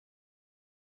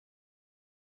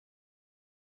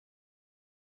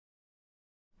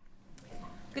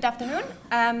Good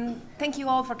afternoon. Thank you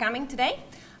all for coming today.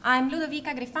 I'm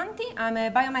Ludovica Griffanti. I'm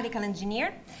a biomedical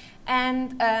engineer,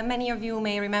 and many of you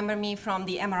may remember me from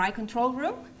the MRI control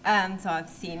room. So I've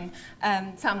seen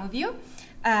some of you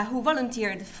who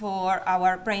volunteered for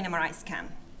our brain MRI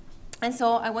scan. And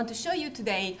so I want to show you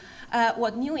today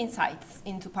what new insights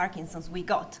into Parkinson's we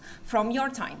got from your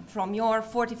time, from your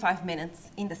 45 minutes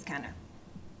in the scanner.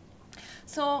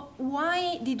 So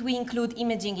why did we include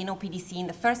imaging in OPDC in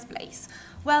the first place?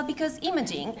 Well, because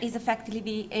imaging is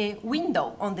effectively a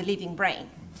window on the living brain.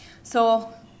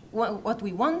 So what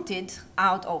we wanted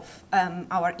out of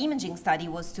our imaging study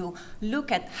was to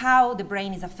look at how the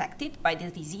brain is affected by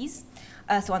this disease,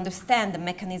 so understand the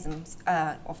mechanisms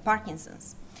of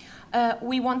Parkinson's.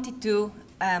 We wanted to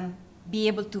be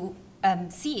able to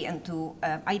see and to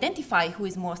identify who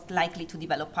is most likely to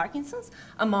develop Parkinson's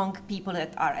among people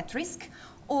that are at risk,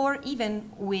 or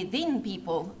even within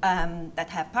people that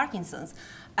have Parkinson's.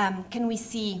 Can we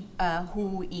see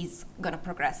who is going to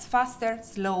progress faster,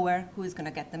 slower, who is going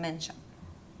to get dementia?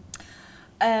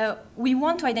 We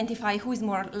want to identify who is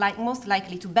most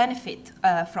likely to benefit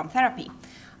from therapy.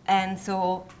 And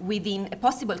so within a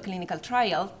possible clinical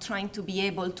trial, trying to be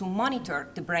able to monitor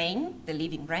the brain, the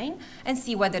living brain, and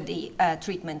see whether the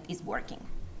treatment is working.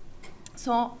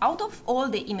 So out of all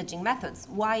the imaging methods,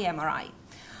 why MRI?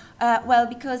 Well,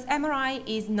 because MRI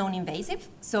is non-invasive,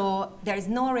 so there is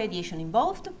no radiation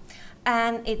involved,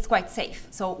 and it's quite safe.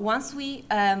 So once we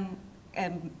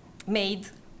made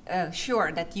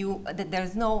sure that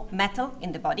there's no metal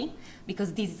in the body,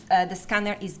 because the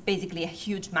scanner is basically a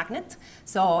huge magnet,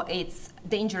 so it's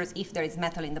dangerous if there is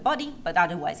metal in the body, but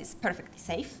otherwise it's perfectly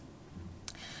safe.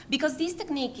 Because this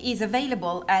technique is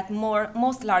available at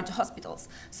most large hospitals,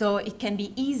 so it can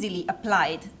be easily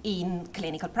applied in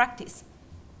clinical practice.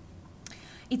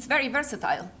 It's very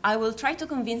versatile. I will try to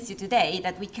convince you today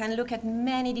that we can look at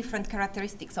many different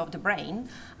characteristics of the brain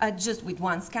just with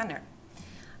one scanner.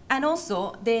 And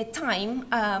also, the time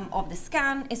of the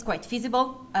scan is quite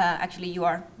feasible. Actually, you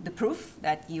are the proof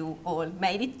that you all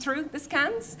made it through the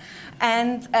scans.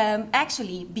 And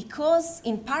actually, because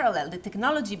in parallel, the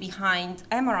technology behind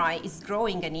MRI is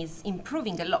growing and is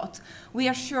improving a lot, we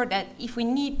are sure that if we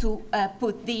need to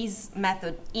put this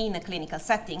method in a clinical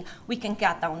setting, we can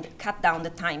cut down the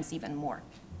times even more.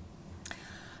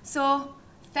 So,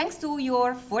 thanks to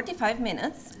your 45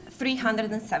 minutes,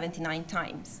 379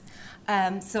 times.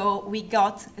 So we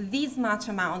got this much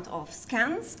amount of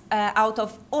scans out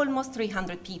of almost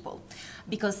 300 people,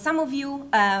 because some of you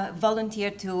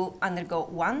volunteered to undergo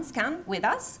one scan with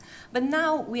us, but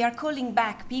now we are calling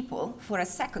back people for a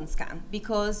second scan,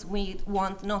 because we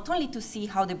want not only to see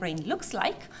how the brain looks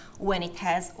like when it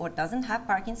has or doesn't have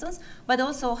Parkinson's, but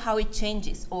also how it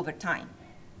changes over time.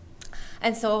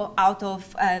 And so out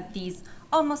of these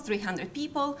almost 300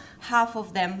 people, half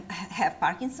of them have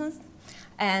Parkinson's,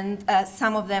 and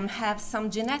some of them have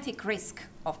some genetic risk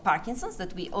of Parkinson's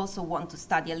that we also want to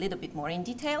study a little bit more in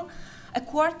detail. A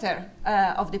quarter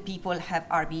of the people have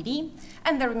RBD,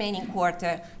 and the remaining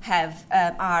quarter have,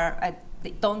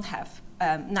 they don't have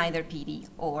neither PD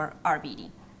or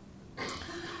RBD.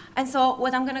 And so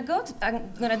what I'm going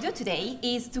to do today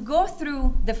is to go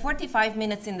through the 45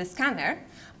 minutes in the scanner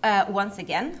once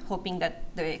again, hoping that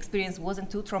the experience wasn't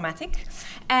too traumatic,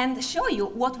 and show you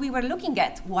what we were looking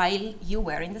at while you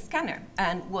were in the scanner,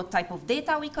 and what type of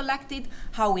data we collected,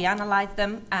 how we analyzed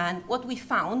them, and what we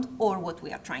found or what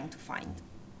we are trying to find.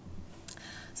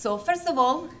 So first of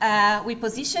all, we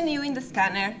position you in the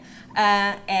scanner,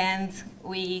 and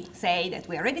we say that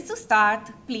we are ready to start.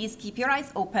 Please keep your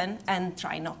eyes open and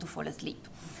try not to fall asleep,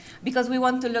 because we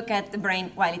want to look at the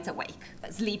brain while it's awake.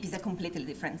 Sleep is a completely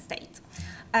different state.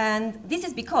 And this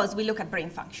is because we look at brain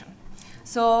function.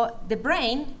 So the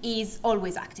brain is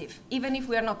always active, even if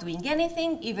we are not doing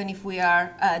anything, even if we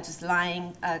are just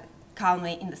lying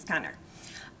calmly in the scanner.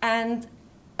 And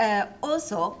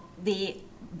also, the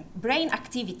brain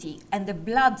activity and the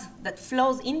blood that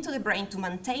flows into the brain to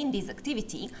maintain this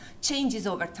activity changes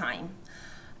over time.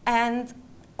 And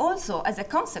also, as a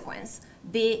consequence,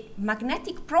 the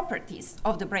magnetic properties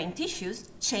of the brain tissues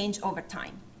change over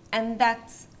time. And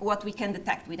that's what we can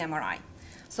detect with MRI.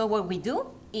 So what we do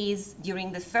is,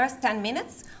 during the first 10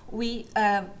 minutes, we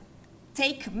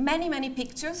take many, many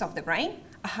pictures of the brain,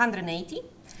 180,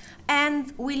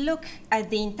 and we look at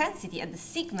the intensity, at the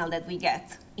signal that we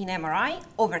get in MRI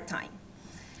over time.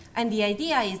 And the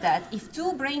idea is that if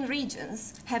two brain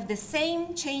regions have the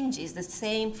same changes, the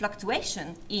same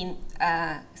fluctuation in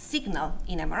signal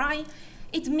in MRI,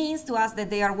 it means to us that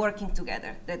they are working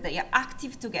together, that they are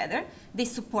active together, they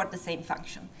support the same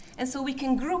function. And so we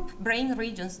can group brain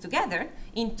regions together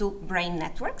into brain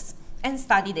networks, and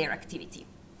study their activity.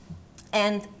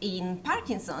 And in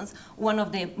Parkinson's, one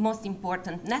of the most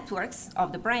important networks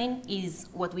of the brain is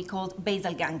what we call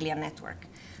basal ganglia network.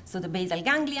 So the basal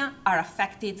ganglia are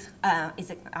affected, are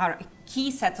a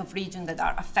key set of regions that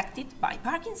are affected by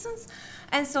Parkinson's.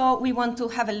 And so we want to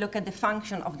have a look at the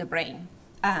function of the brain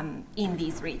in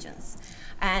these regions.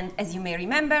 And as you may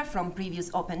remember from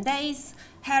previous open days,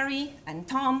 Harry and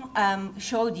Tom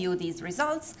showed you these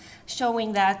results,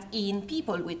 showing that in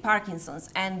people with Parkinson's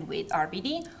and with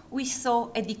RBD, we saw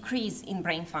a decrease in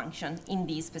brain function in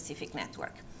this specific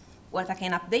network. What I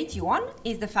can update you on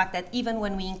is the fact that even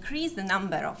when we increase the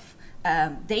number of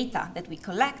data that we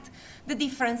collect, the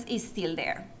difference is still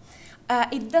there.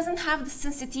 It doesn't have the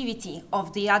sensitivity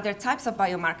of the other types of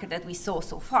biomarker that we saw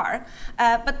so far,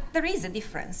 but there is a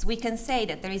difference. We can say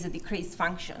that there is a decreased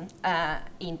function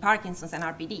in Parkinson's and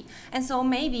RBD. And so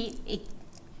maybe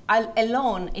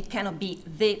alone it cannot be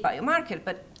the biomarker,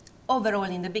 but overall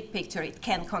in the big picture it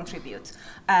can contribute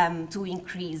to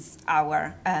increase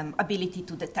our ability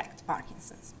to detect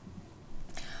Parkinson's.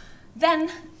 Then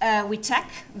we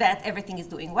check that everything is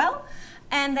doing well.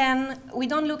 And then we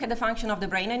don't look at the function of the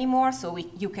brain anymore, so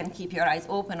you can keep your eyes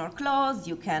open or closed,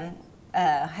 you can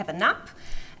have a nap,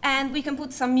 and we can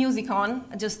put some music on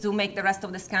just to make the rest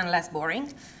of the scan less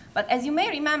boring. But as you may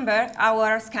remember,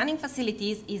 our scanning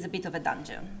facilities is a bit of a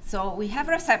dungeon. So we have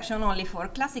reception only for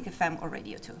classic FM or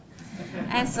Radio 2.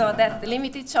 And so that's the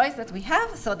limited choice that we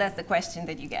have, so that's the question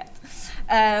that you get.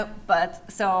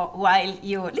 So while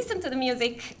you listen to the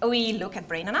music, we look at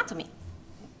brain anatomy.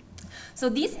 So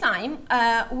this time,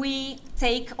 we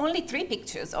take only 3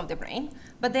 pictures of the brain,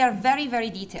 but they are very, very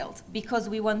detailed because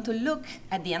we want to look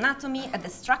at the anatomy, at the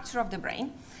structure of the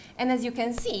brain. And as you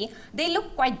can see, they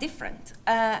look quite different.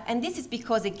 And this is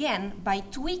because, again, by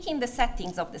tweaking the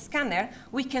settings of the scanner,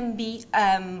 we can be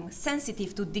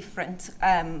sensitive to different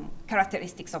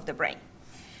characteristics of the brain.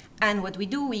 And what we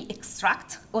do, we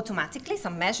extract automatically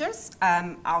some measures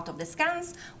out of the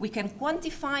scans. We can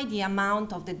quantify the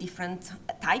amount of the different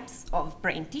types of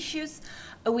brain tissues.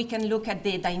 We can look at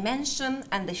the dimension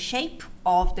and the shape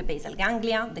of the basal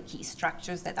ganglia, the key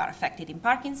structures that are affected in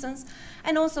Parkinson's.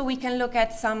 And also we can look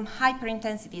at some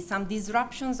hyperintensity, some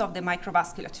disruptions of the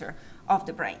microvasculature of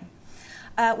the brain.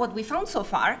 What we found so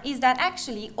far is that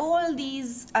actually all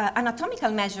these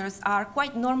anatomical measures are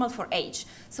quite normal for age.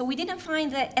 So we didn't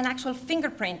find an actual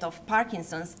fingerprint of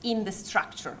Parkinson's in the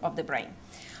structure of the brain.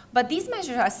 But these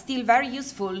measures are still very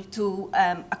useful to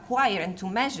acquire and to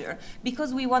measure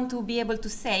because we want to be able to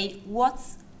say what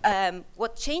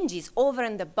changes over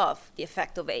and above the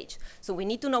effect of age. So we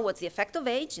need to know what's the effect of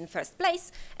age in first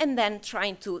place and then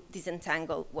trying to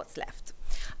disentangle what's left.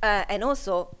 And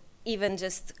also, even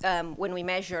just when we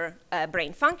measure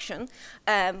brain function,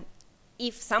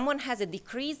 if someone has a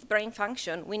decreased brain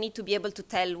function, we need to be able to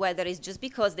tell whether it's just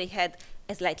because they had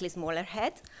a slightly smaller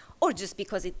head or just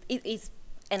because it is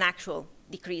an actual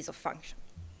decrease of function.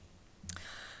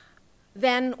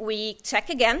 Then we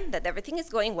check again that everything is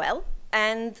going well,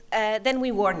 and then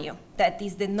we warn you that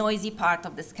is the noisy part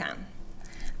of the scan.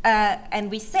 And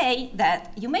we say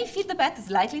that you may feel the bed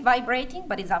slightly vibrating,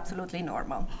 but it's absolutely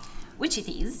normal. Which it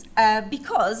is,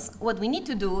 because what we need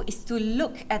to do is to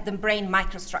look at the brain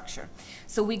microstructure.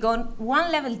 So we go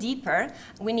one level deeper,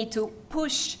 we need to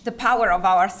push the power of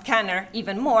our scanner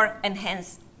even more, and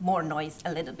hence more noise,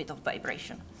 a little bit of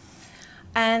vibration.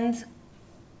 And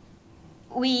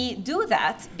we do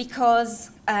that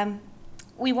because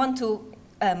we want to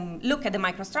look at the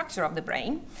microstructure of the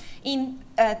brain in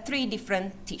 3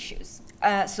 different tissues.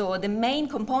 So the main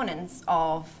components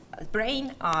of the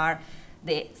brain are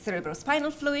the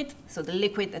cerebrospinal fluid, so the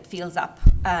liquid that fills up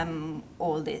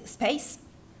all the space,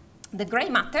 the gray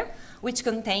matter, which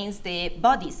contains the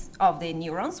bodies of the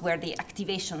neurons where the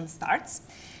activation starts,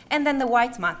 and then the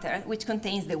white matter, which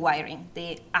contains the wiring,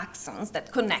 the axons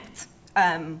that connect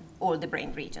all the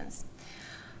brain regions.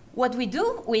 What we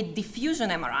do with diffusion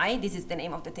MRI, this is the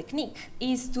name of the technique,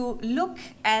 is to look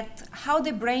at how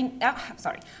the brain,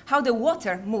 how the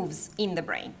water moves in the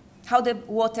brain, how the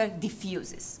water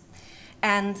diffuses.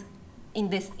 And in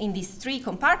these 3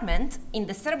 compartments, in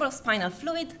the cerebrospinal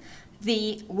fluid,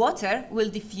 the water will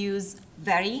diffuse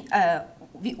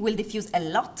a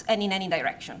lot and in any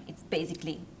direction. It's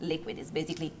basically liquid, it's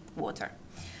basically water.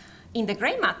 In the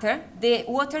gray matter, the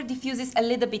water diffuses a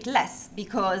little bit less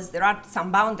because there are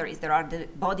some boundaries, there are the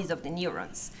bodies of the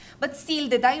neurons. But still,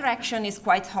 the direction is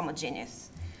quite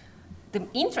homogeneous. The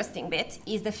interesting bit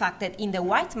is the fact that in the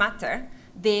white matter,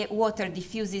 the water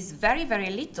diffuses very, very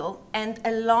little and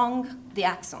along the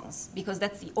axons, because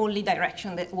that's the only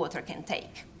direction that water can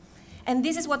take. And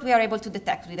this is what we are able to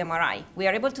detect with MRI. We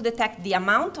are able to detect the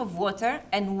amount of water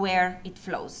and where it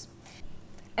flows.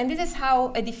 And this is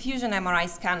how a diffusion MRI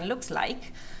scan looks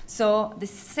like. So the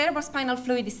cerebrospinal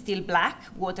fluid is still black,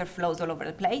 water flows all over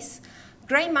the place.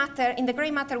 Gray matter, in the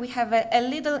gray matter we have a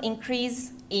little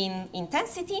increase in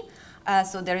intensity,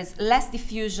 so there is less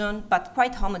diffusion, but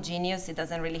quite homogeneous, it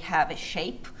doesn't really have a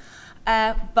shape.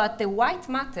 But the white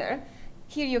matter,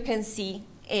 here you can see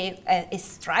a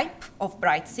stripe of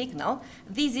bright signal.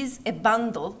 This is a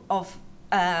bundle of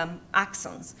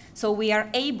axons. So we are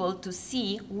able to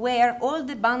see where all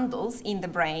the bundles in the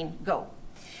brain go.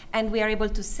 And we are able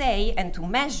to say and to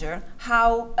measure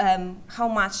how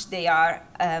much they are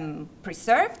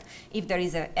preserved, if there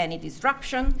is any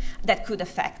disruption that could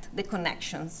affect the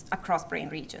connections across brain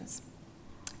regions.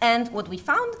 And what we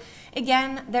found,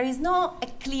 again, there is no a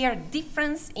clear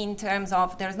difference in terms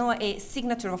of, there's no a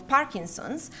signature of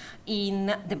Parkinson's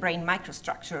in the brain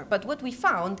microstructure. But what we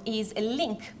found is a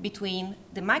link between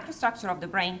the microstructure of the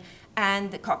brain and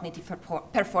the cognitive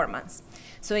performance.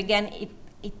 So again,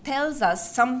 it tells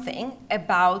us something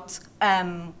about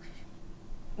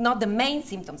not the main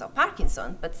symptoms of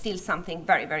Parkinson, but still something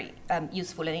very, very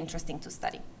useful and interesting to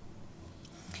study.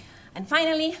 And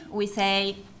finally, we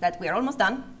say that we are almost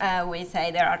done. We say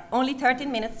there are only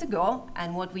 13 minutes to go,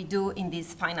 and what we do in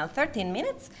these final 13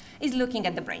 minutes is looking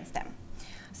at the brainstem.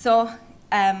 So,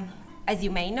 as you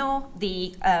may know,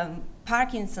 the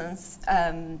Parkinson's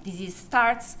disease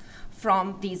starts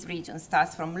from these regions,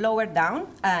 starts from lower down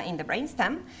in the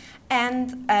brainstem.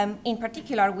 And in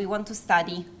particular, we want to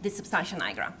study the substantia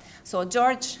nigra. So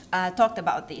George talked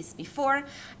about this before.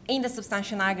 In the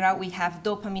substantia nigra, we have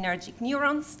dopaminergic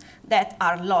neurons that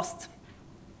are lost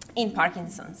in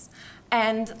Parkinson's.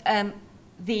 And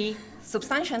the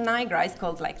substantia nigra is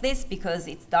called like this because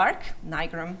it's dark,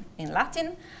 nigrum in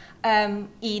Latin,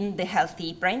 in the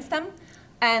healthy brainstem.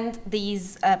 And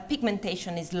this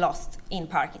pigmentation is lost in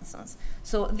Parkinson's.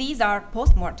 So these are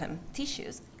post-mortem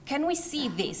tissues. Can we see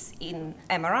this in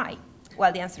MRI?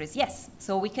 Well, the answer is yes.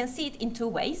 So we can see it in two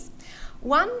ways.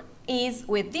 One is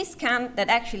with this scan that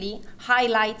actually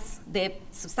highlights the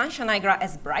substantia nigra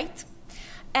as bright.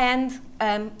 And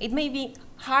it may be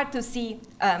hard to see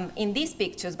in these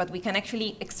pictures, but we can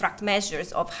actually extract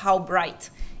measures of how bright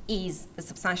is the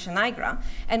substantia nigra.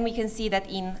 And we can see that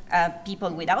in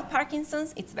people without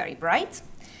Parkinson's, it's very bright,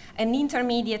 an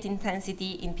intermediate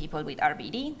intensity in people with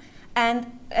RBD,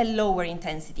 and a lower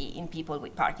intensity in people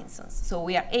with Parkinson's. So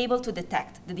we are able to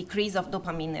detect the decrease of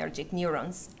dopaminergic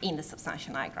neurons in the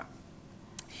substantia nigra.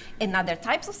 In other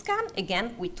types of scan,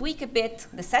 again, we tweak a bit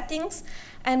the settings,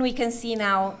 and we can see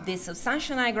now the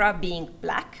substantia nigra being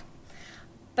black.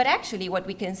 But actually what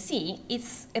we can see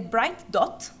is a bright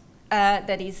dot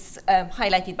that is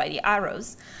highlighted by the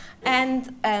arrows,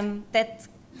 and that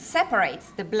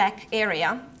separates the black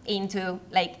area into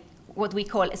like what we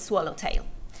call a swallowtail.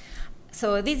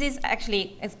 So this is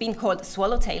actually, it's been called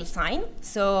swallowtail sign.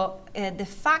 So the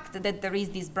fact that there is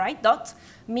this bright dot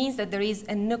means that there is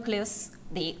a nucleus,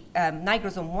 the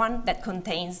nigrosome 1, that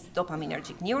contains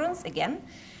dopaminergic neurons, again.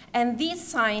 And this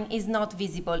sign is not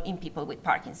visible in people with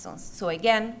Parkinson's. So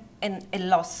again, a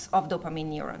loss of dopamine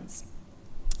neurons.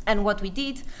 And what we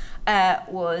did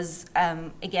was,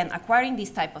 again, acquiring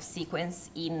this type of sequence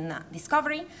in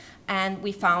discovery, and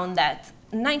we found that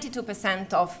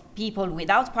 92% of people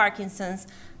without Parkinson's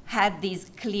had this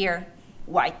clear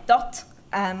white dot.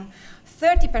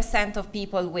 30% of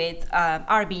people with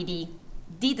RBD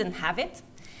didn't have it,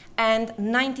 and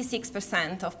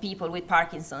 96% of people with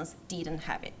Parkinson's didn't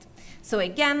have it. So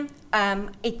again,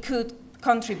 it could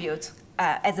contribute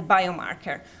as a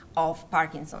biomarker of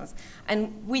Parkinson's.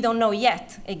 And we don't know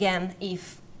yet, again,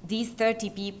 if these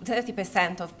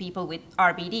 30% of people with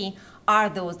RBD are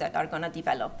those that are going to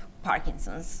develop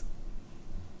Parkinson's.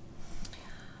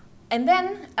 And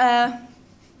then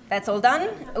that's all done.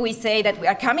 We say that we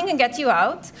are coming and get you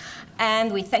out,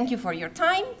 and we thank you for your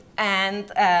time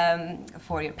and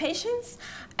for your patience.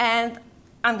 And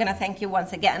I'm going to thank you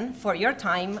once again for your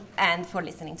time and for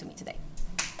listening to me today.